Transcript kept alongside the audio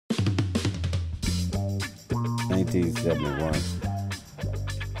1971.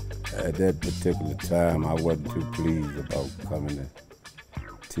 At that particular time, I wasn't too pleased about coming to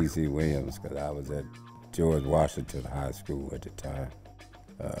T.C. Williams because I was at George Washington High School at the time.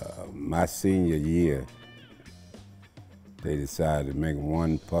 My senior year, they decided to make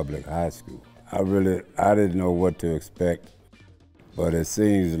one public high school. I didn't know what to expect, but it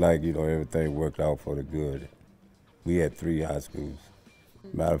seems like, everything worked out for the good. We had 3 high schools.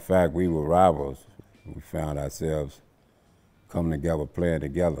 Matter of fact, we were rivals. We found ourselves coming together, playing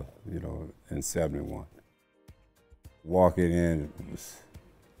together, in '71. Walking in was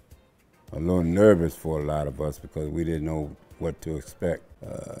a little nervous for a lot of us because we didn't know what to expect.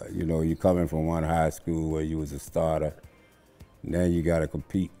 You coming from one high school where you was a starter, now you got to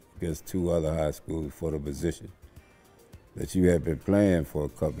compete against 2 other high schools for the position that you had been playing for a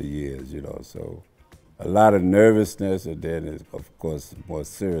couple of years, so a lot of nervousness, and then, of course, more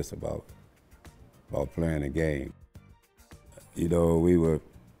serious about playing the game. We were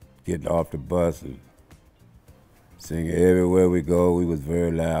getting off the bus and singing everywhere we go. We was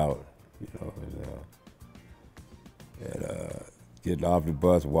very loud, getting off the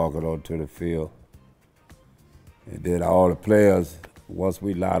bus, walking onto the field. And then all the players, once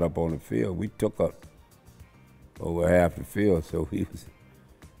we lined up on the field, we took up over half the field, so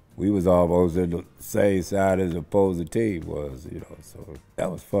we was almost in the same side as the opposing team was, so that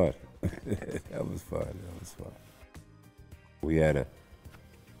was fun. That was fun. We had a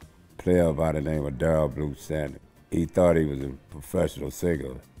player by the name of Darryl Blue Sanders. He thought he was a professional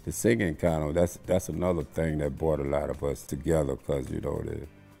singer. The singing that's another thing that brought a lot of us together because,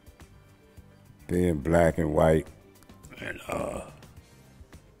 being black and white and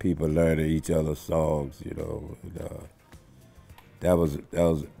people learning each other's songs, that was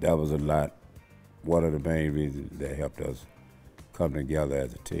a lot, one of the main reasons that helped us come together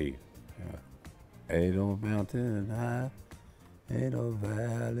as a team. Ain't no mountain high, ain't no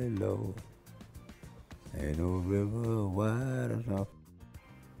valley low, ain't no river wide enough.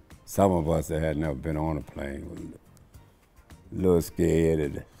 Some of us that had never been on a plane was a little scared,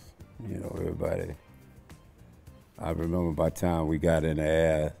 and everybody. I remember by the time we got in the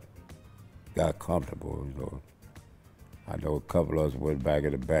air, got comfortable, I know a couple of us went back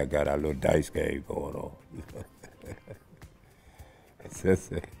in the back, got our little dice game going on.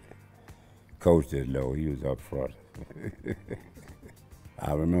 Coach didn't know, he was up front.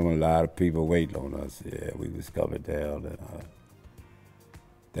 I remember a lot of people waiting on us. Yeah, we was coming down, and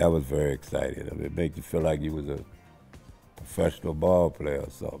that was very exciting. It made you feel like you was a professional ball player or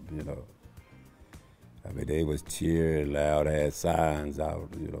something, they was cheering loud, had signs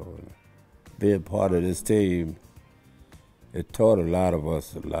out, Being part of this team, it taught a lot of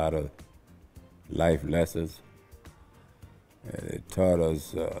us a lot of life lessons. And it taught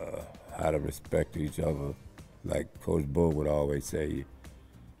us how to respect each other. Like Coach Bull would always say,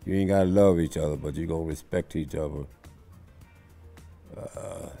 you ain't gotta love each other, but you gonna respect each other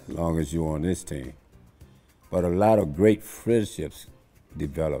as long as you're on this team. But a lot of great friendships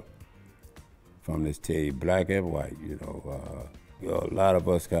developed from this team, black and white, a lot of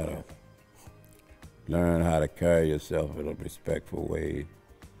us kind of learn how to carry yourself in a respectful way,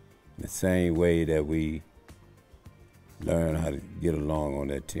 the same way that we learn how to get along on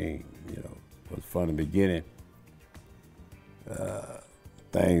that team, But from the beginning,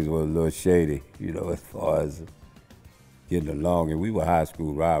 things were a little shady, as far as getting along, and we were high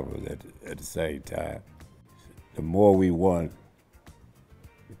school rivals at the same time. The more we won,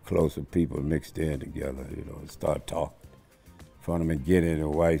 the closer people mixed in together, and start talking. From the beginning, the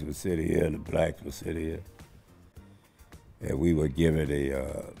whites would sit here, the blacks would sit here. And we were given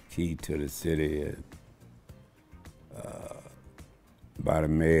a key to the city by the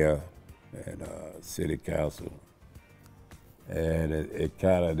mayor and city council. And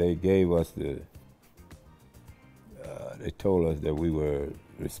they gave us they told us that we were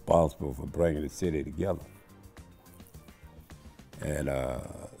responsible for bringing the city together. And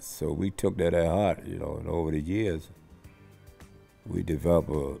so we took that at heart, and over the years, we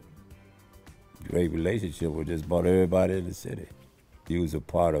developed a great relationship with just about everybody in the city. He was a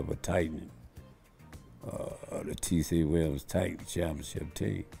part of a Titan, the T.C. Williams Titan championship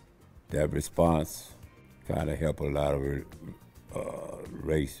team. That response kind of helped a lot of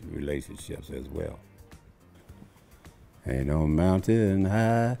race relationships as well. Ain't no mountain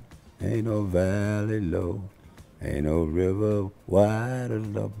high, ain't no valley low, ain't no river wide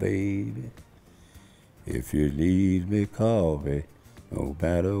enough, baby. If you need me, call me, no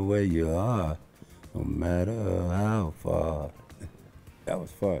matter where you are, no matter how far. That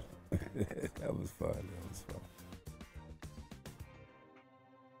was fun. That was fun.